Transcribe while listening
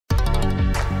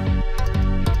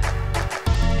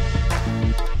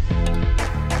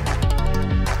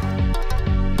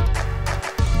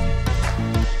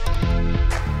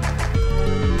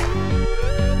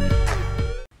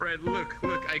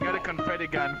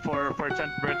for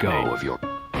Chan's birthday. Go of your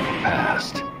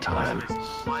past time.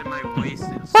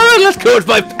 Alright, let's go with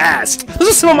my past. Those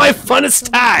are some of my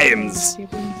funnest times.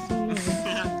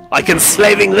 Like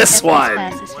enslaving this one.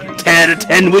 10 out of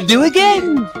 10 would do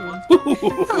again.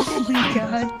 Oh my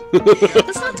god.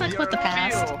 Let's not talk about the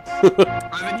past.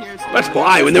 But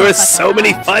why, when there were so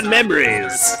many fun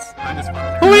memories?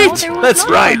 Wait, that's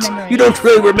right. You don't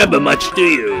really remember much, do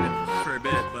you?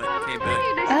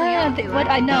 What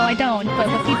I know, I don't. But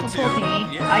what people told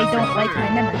me, I don't like my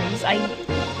memories.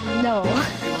 No.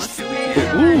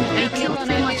 I killed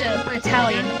pretty much a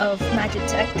battalion of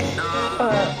Magitech.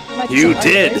 You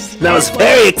did. That was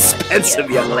very expensive,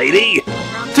 young lady.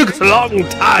 Took a long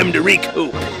time to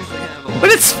recoup.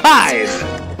 But it's fine.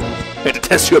 Had to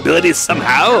test your abilities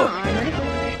somehow.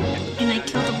 And I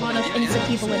killed a lot of innocent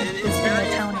people in the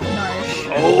town of Narsh.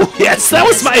 Oh, yes, that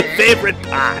was my favorite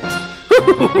part.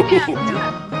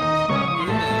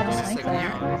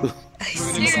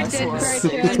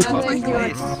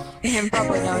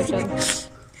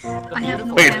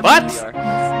 Wait, what?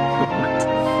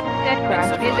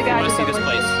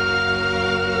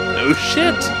 No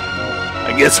shit.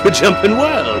 I guess we're jumping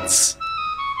worlds.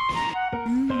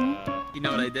 You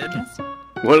know what I did?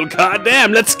 Well,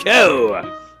 goddamn, let's go.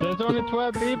 There's only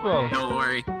 12 people. Don't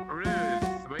worry.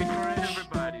 Wait for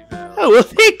everybody, though. Oh, well,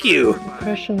 thank you.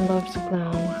 Depression loves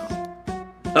clowns.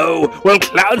 Oh, well,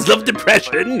 clowns love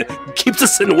depression. Keeps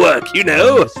us in work, you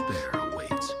know.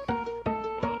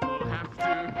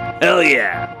 Hell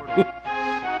yeah.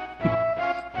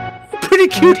 Pretty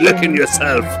cute looking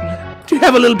yourself. Do you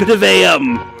have a little bit of a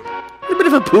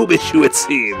boob issue, it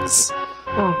seems?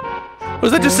 Oh.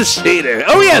 Was that just a shader?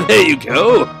 Oh yeah, there you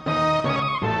go.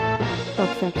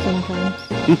 Fucks up sometimes.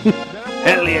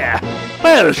 Hell yeah.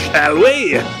 Well, shall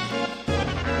we?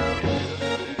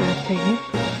 Okay.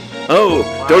 Oh,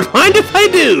 don't mind if I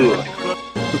do.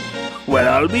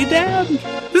 Well, I'll be damned.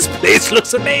 This place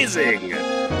looks amazing.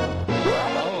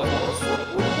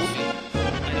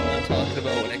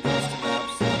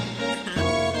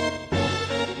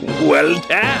 Well,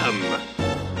 damn.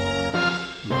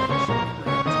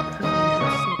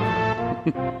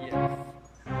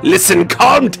 Listen,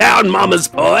 calm down, Mama's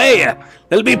boy.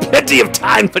 There'll be plenty of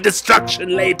time for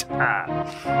destruction later.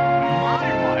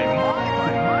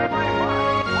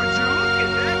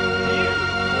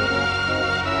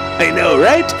 I know,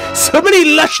 right? So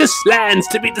many luscious lands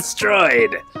to be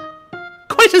destroyed.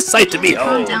 Quite a sight to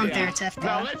behold. Calm down there,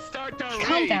 Kefka.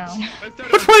 Calm down.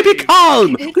 But why be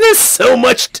calm? There's so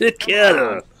much to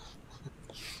kill.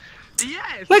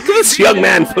 Like this young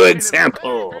man, for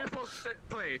example.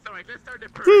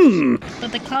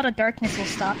 But the cloud of darkness will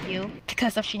stop you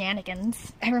because of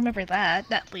shenanigans. I remember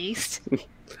that, at least.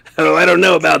 Oh, I don't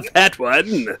know about that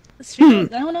one. That's true. I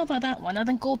don't know about that one. I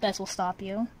think Goldbest will stop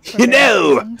you. You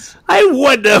know, I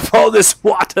wonder if all this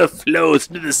water flows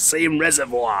into the same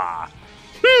reservoir.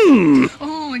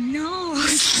 Oh no!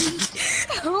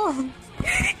 Oh.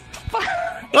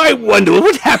 I wonder what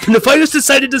would happen if I just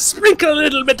decided to sprinkle a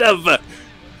little bit of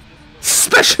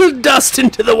special dust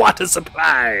into the water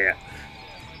supply.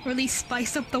 Really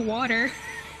spice up the water.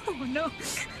 Oh no!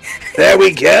 There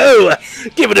we go.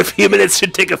 Give it a few minutes,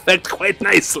 should take effect quite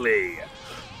nicely.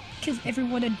 Kills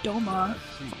everyone in Doma.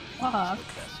 Fuck.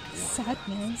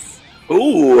 Sadness.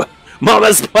 Ooh,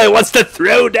 Mama's boy wants to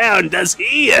throw down, does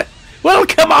he? Well,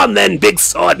 come on then, big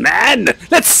sword man.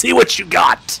 Let's see what you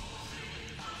got.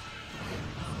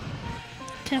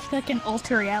 Kefka can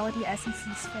alter reality as he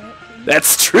sees fit.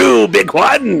 That's true, big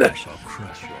one. I shall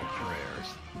crush your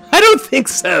prayers. I don't think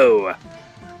so.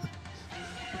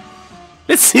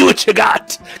 Let's see what you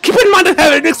got. Keep in mind I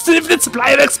have an infinite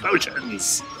supply of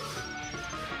explosions.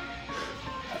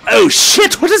 Oh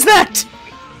shit, what is that?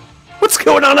 What's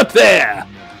going on up there?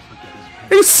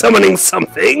 Are you summoning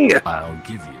something? I'll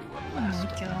give you a Oh my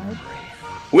god.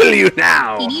 Will you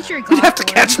now? You need your You'd have to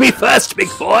god catch me first, big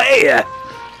boy.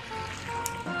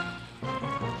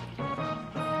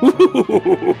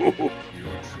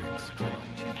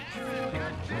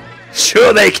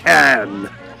 Sure they can.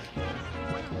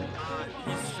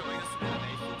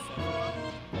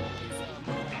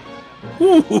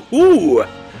 Ooh,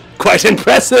 quite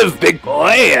impressive, big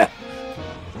boy.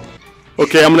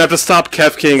 Okay, I'm gonna have to stop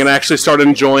Kef King and actually start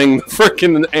enjoying the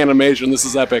frickin' animation. This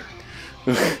is epic.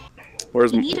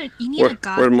 Where's You need a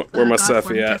god. where my god Sephi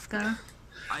form, at? Kefka.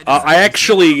 I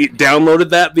actually downloaded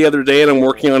that the other day and I'm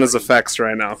working on his effects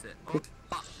right now.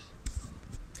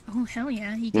 Oh hell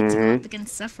yeah, he gets go up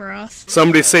against Sephiroth.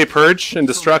 Somebody say Purge and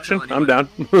Destruction? I'm down.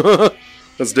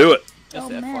 Let's do it. Oh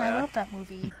man, I love that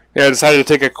movie. Yeah, I decided to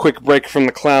take a quick break from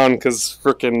the clown because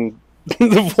frickin'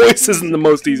 The voice isn't the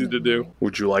most easy to do.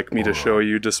 Would you like me to show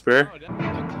you despair? Wait, is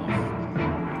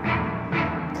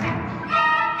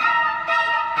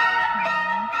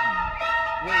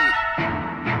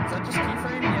that just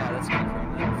keyframe? Yeah, that's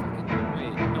keyframe. That fucking...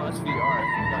 Wait, no, that's VR.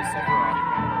 That's Sephiroth.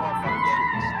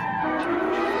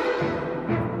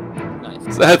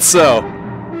 Nice. That's so.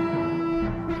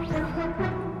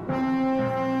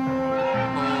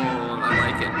 Oh, I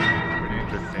like it. Pretty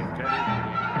interesting.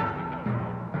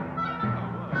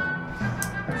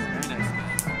 Very nice,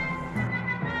 guys.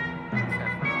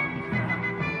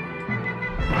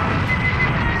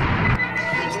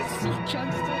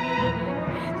 Chunk's still muted.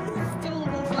 Still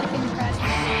fucking crashing.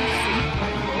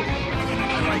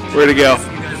 Where'd it go? You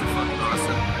guys are fucking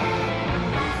awesome.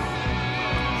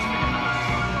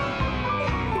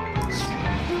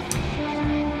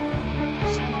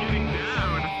 Getting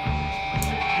down.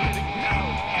 Getting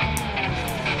down.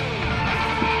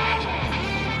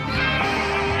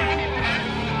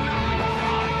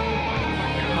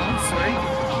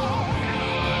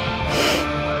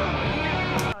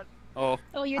 Oh,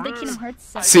 Oh, you're the Kingdom Hearts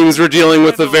set. Seems we're dealing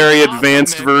with a very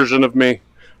advanced version of me.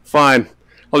 Fine.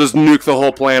 I'll just nuke the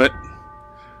whole planet.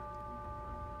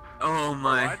 oh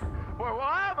my. Wait,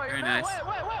 what? Very nice. Wait,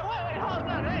 hold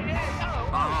on. Hey,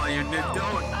 Oh, you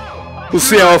don't. We'll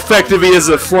see how effective he is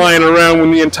at flying around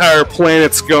when the entire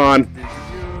planet's gone.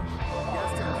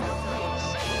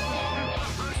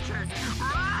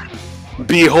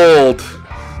 Behold,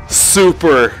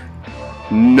 Supernova.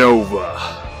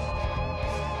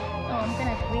 Oh, I'm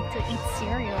gonna wait to eat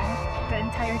cereal. The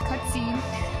entire cutscene.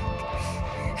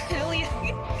 Hell yeah.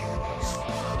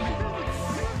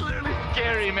 Literally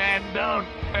scary, man. Don't.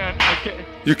 Okay.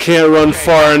 You can't run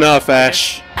far enough,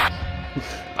 Ash.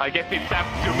 I guess it's up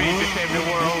to me to save the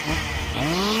world.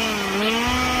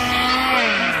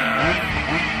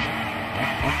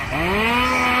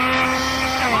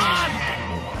 Come on!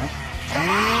 Come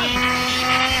on!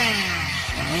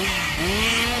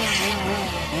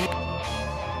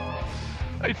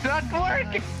 It's not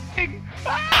working!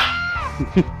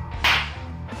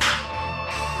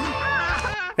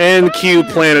 And cue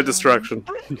planet destruction.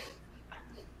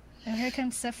 Oh, here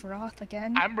comes Sephiroth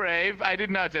again. I'm brave. I did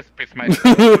not just piss myself.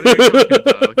 What are you talking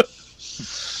about?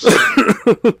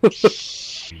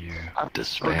 Of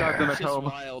despair. It's just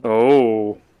wild.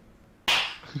 Oh.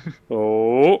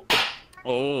 Oh.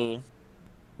 Oh.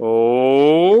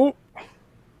 Oh.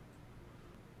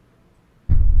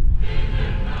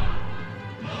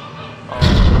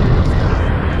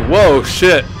 Whoa,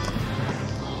 shit.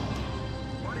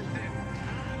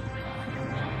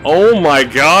 Oh my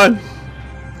god.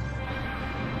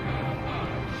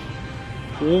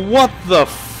 What the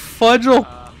fudgel?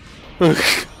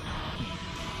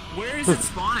 Where is it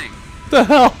spawning? The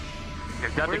hell?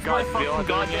 Is that the Where's my fucking Godzilla doing it?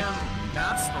 goddamn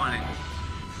map spawning?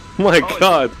 My Oh,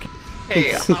 god.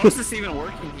 Hey, how is this even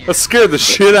working here? That scared the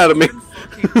shit out of me.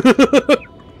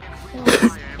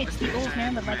 It's the old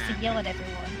man that likes to yell at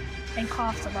everyone and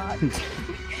coughs a lot.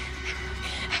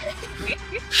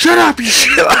 Shut up, you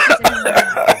shit!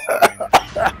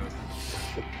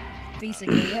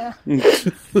 Basically, yeah.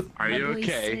 Are you Ugly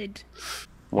okay? Sid.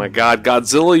 Oh my god,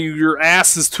 Godzilla, your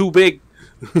ass is too big.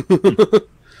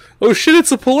 Oh shit,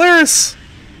 it's a Polaris!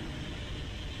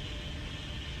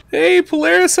 Hey,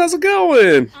 Polaris, how's it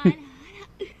going?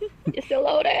 You're still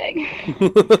loading.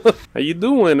 How you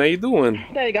doing? How you doing?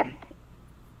 There you go.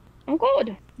 I'm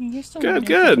good. Yeah, you're still Good, learning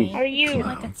good. today. How are you? I feel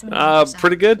like that's what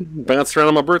Pretty good. Bounced around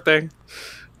on my birthday.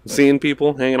 Seeing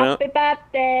people, hanging out. Happy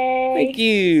birthday. Thank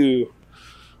you.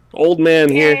 Old man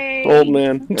here. Yay. Old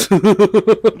man.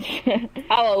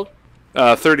 How old?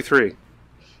 33.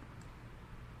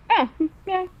 Oh,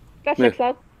 yeah. That Yeah. checks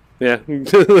out. Yeah.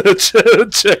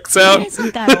 Checks out. It's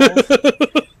not that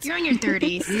old. You're in your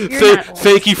 30s. You're not old.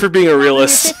 Thank you for being a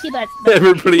realist. You're 50, that's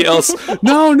Everybody else,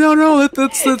 no,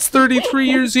 that's 33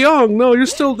 years young. No, you're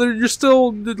still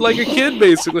like a kid,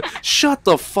 basically. Shut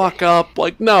the fuck up.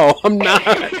 Like, no, I'm not.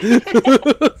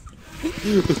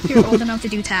 You're old enough to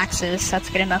do taxes. That's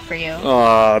good enough for you.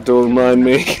 Aw, don't mind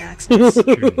me. Taxes.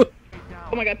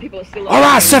 Oh my god, people are still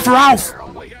Alright, Sephiroth!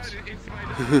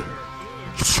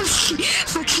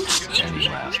 Any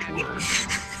last word?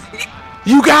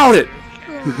 You got it!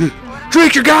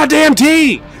 Drink your goddamn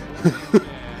tea!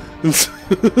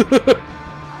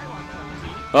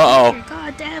 Uh-oh. Your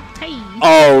goddamn tea.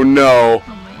 Oh no.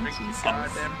 Oh my Jesus.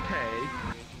 Goddamn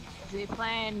pay. Is he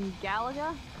playing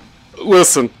Galaga?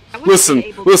 Listen,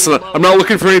 I'm not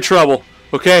looking for any trouble,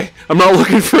 okay? I'm not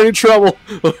looking for any trouble,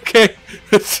 okay?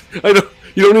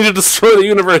 You don't need to destroy the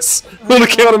universe on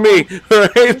account of me,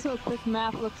 alright? Here's what this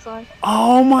map looks like.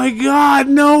 Oh my god,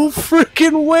 no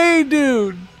freaking way,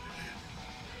 dude!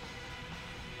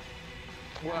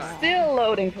 Still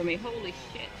loading for me. Holy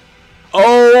shit.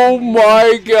 Oh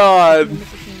my god.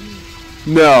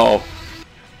 No.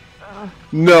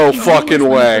 No fucking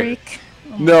way.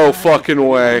 No fucking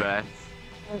way.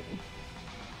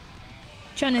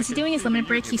 Chun, is he doing his limit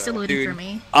break? He's still loading for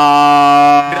me.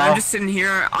 I'm just sitting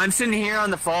here. I'm sitting here on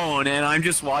the phone, and I'm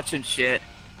just watching shit.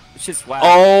 It's just wow.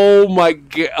 Oh my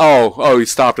god. Oh, he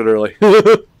stopped it early.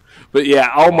 But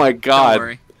yeah, oh my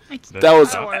god. That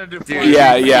was,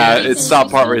 yeah, it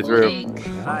stopped partway through.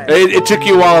 It took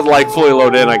you a while to like fully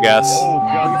load in, I guess.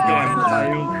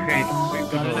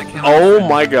 Oh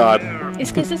my god.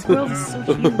 It's because this world is so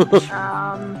huge.